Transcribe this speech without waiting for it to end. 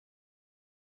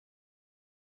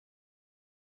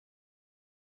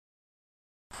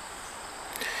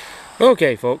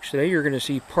Okay folks, today you're going to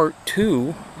see part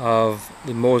 2 of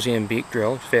the Mozambique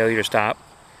drill, failure to stop,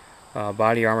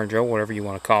 body armor drill, whatever you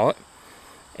want to call it.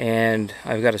 And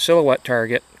I've got a silhouette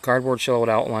target, cardboard silhouette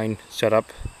outline set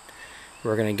up.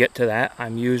 We're going to get to that.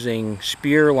 I'm using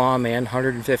Spear Lawman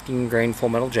 115 grain full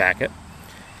metal jacket.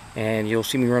 And you'll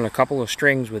see me run a couple of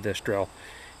strings with this drill.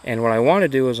 And what I want to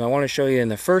do is I want to show you in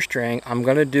the first string, I'm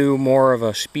going to do more of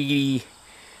a speedy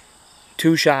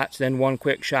 2 shots, then 1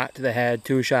 quick shot to the head,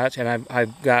 2 shots, and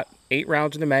I've got 8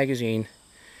 rounds in the magazine,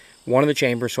 1 in the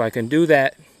chamber, so I can do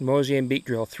that Mozambique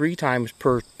drill 3 times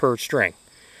per string.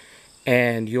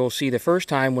 And you'll see the first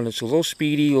time when it's a little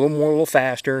speedy, a little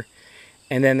faster,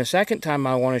 and then the second time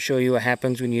I want to show you what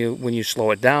happens when you slow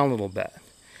it down a little bit.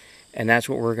 And that's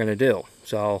what we're going to do.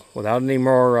 So without any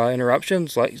more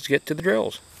interruptions, let's get to the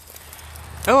drills.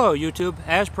 Hello YouTube,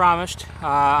 as promised,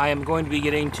 I am going to be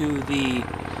getting to the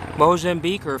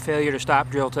Mozambique or failure to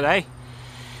stop drill today.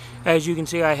 As you can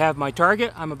see, I have my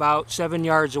target. I'm about 7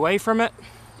 yards away from it,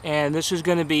 and this is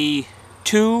going to be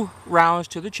 2 rounds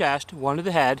to the chest, 1 to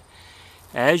the head.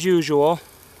 As usual,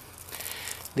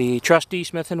 the trusty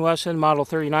Smith & Wesson Model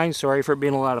 39, sorry for it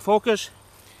being a lot of focus,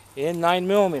 in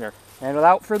 9mm. And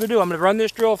without further ado, I'm going to run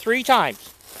this drill 3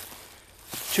 times.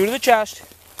 2 to the chest,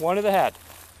 1 to the head.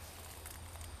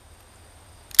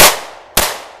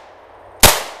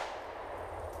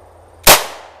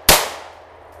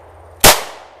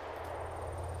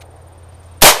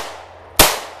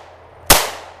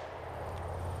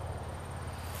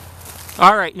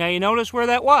 Alright, now you notice where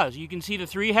that was. You can see the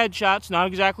 3 headshots, not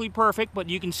exactly perfect, but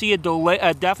you can see a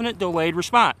definite delayed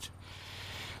response.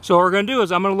 So what we're going to do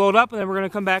is I'm going to load up and then we're going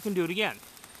to come back and do it again.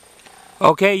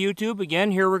 Okay, YouTube, again,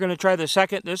 here we're going to try the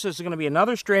second. This is going to be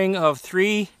another string of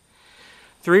 3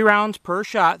 rounds per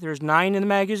shot. There's 9 in the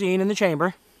magazine in the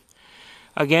chamber.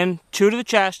 Again, 2 to the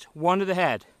chest, 1 to the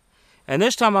head. And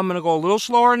this time I'm going to go a little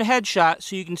slower in the headshot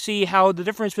so you can see how the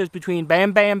difference is between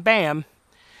bam, bam, bam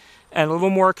and a little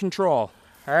more control.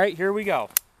 Alright, here we go.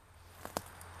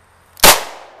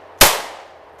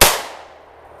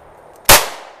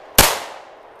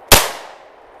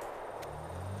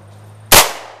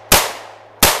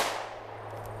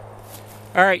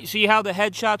 Alright, you see how the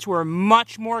headshots were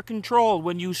much more controlled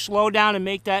when you slow down and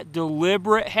make that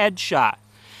deliberate headshot.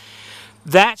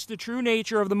 That's the true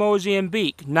nature of the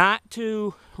Mozambique. Not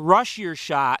to rush your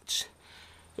shots.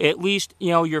 At least,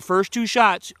 you know, your first 2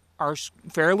 shots are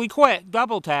fairly quick,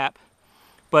 double tap,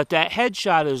 but that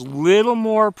headshot is a little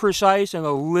more precise and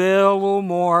a little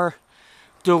more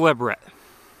deliberate.